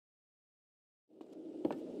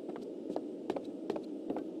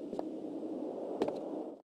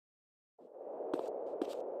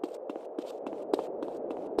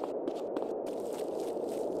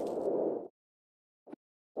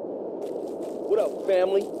What up,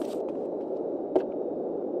 family?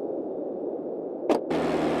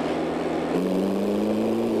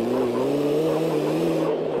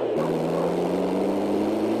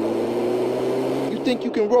 You think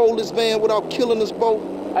you can roll this van without killing us both?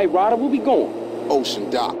 Hey, Ryder, where we going? Ocean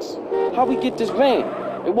docks. How we get this van?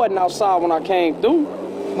 It wasn't outside when I came through.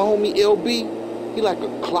 My homie LB, he like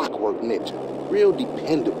a clockwork ninja. Real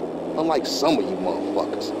dependable, unlike some of you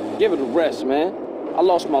motherfuckers. Give it a rest, man. I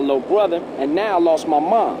lost my little brother, and now I lost my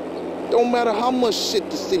mom. Don't matter how much shit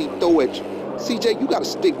the city throw at you. CJ, you gotta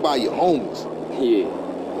stick by your homies. Yeah,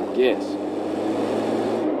 I guess.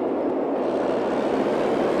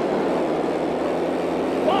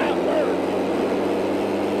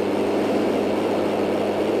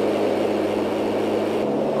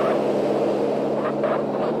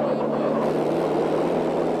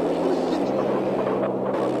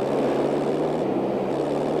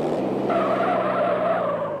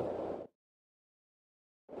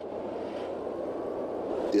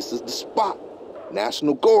 This is the spot.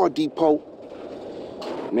 National Guard Depot.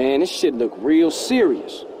 Man, this shit look real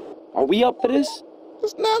serious. Are we up for this?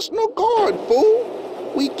 It's National Guard,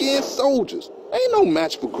 fool. Weekend soldiers. Ain't no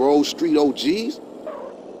match for Grove Street OGs.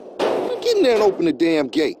 Get in there and open the damn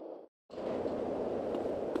gate.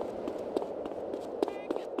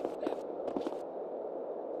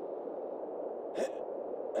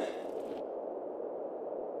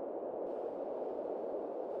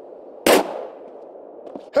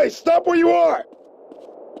 Hey, stop where you are!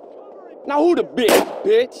 Now who the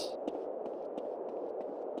bitch?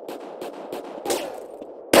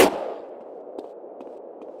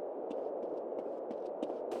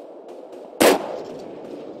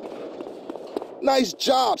 Nice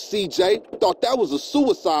job, CJ. Thought that was a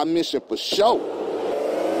suicide mission for sure.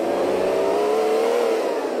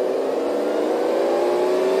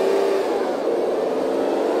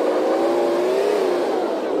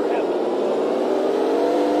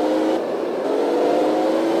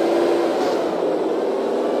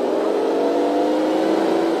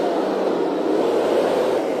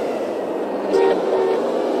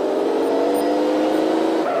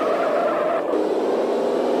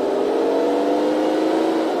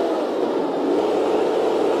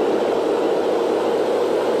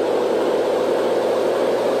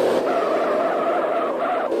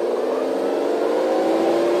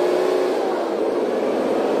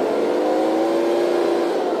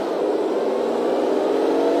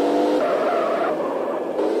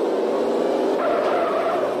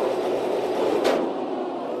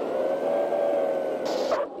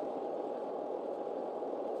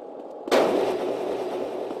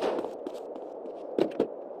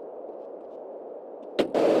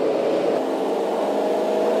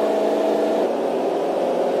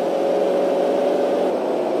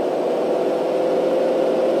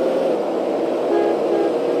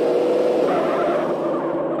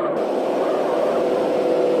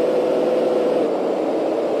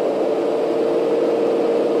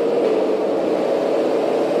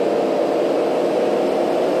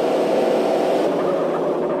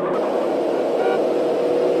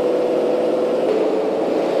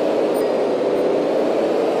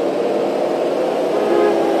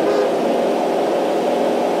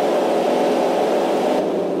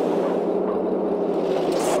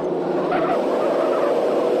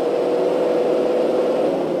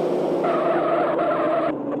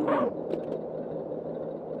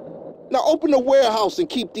 Now open the warehouse and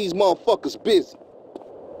keep these motherfuckers busy.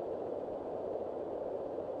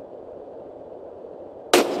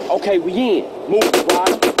 Okay, we in. Move it,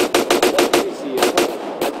 Ryder.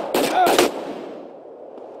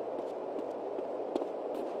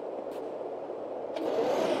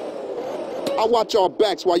 I'll watch our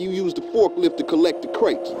backs while you use the forklift to collect the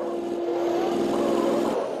crates.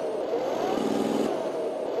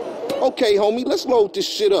 Okay, homie, let's load this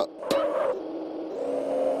shit up.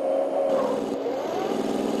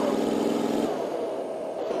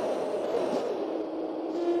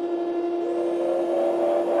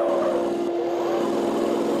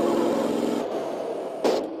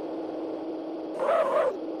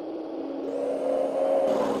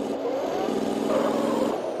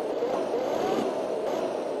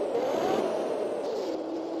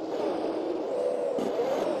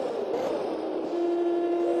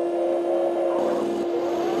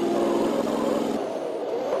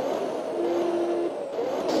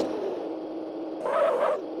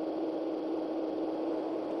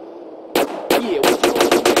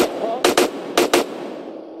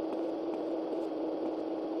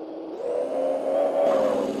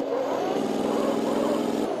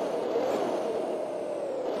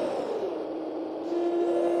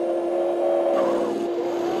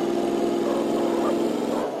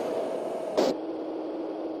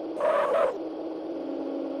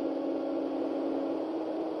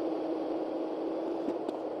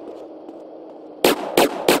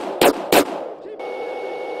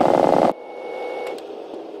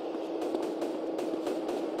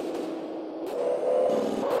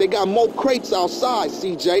 They got more crates outside,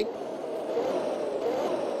 CJ.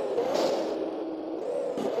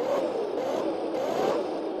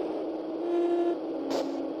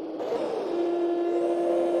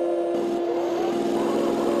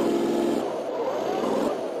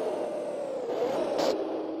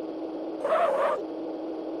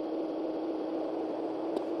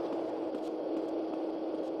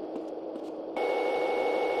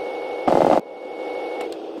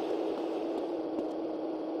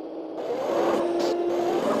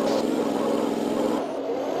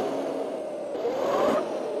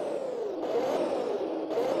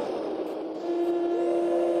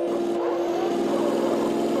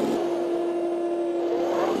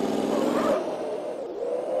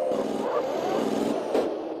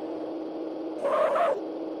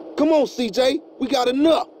 Come on, CJ. We got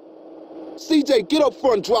enough. CJ, get up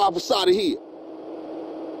front and drive us out of here.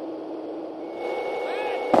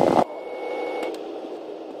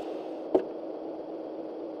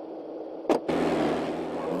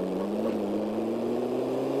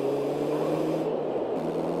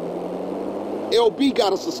 LB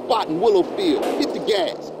got us a spot in Willowfield. Hit the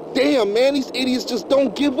gas. Damn, man, these idiots just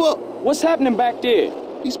don't give up. What's happening back there?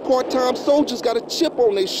 These part-time soldiers got a chip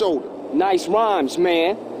on their shoulder. Nice rhymes,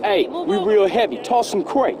 man. Hey, we real heavy. Toss some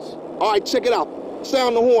crates. All right, check it out.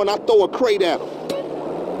 Sound the horn, I throw a crate at them.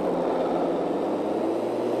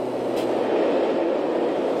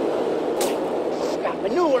 Got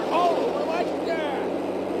manure all over my car.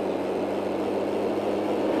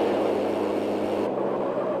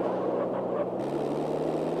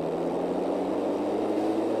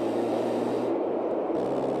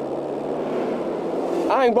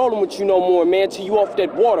 I ain't rolling with you no more, man, till you off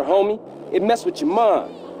that water, homie. It mess with your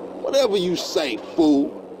mind. Whatever you say,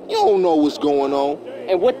 fool. You don't know what's going on.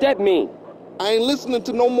 And what that mean? I ain't listening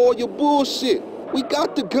to no more of your bullshit. We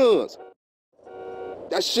got the guns.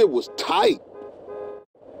 That shit was tight.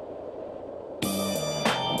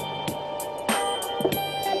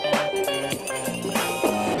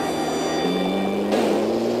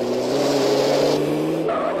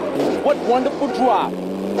 What wonderful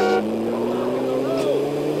driving.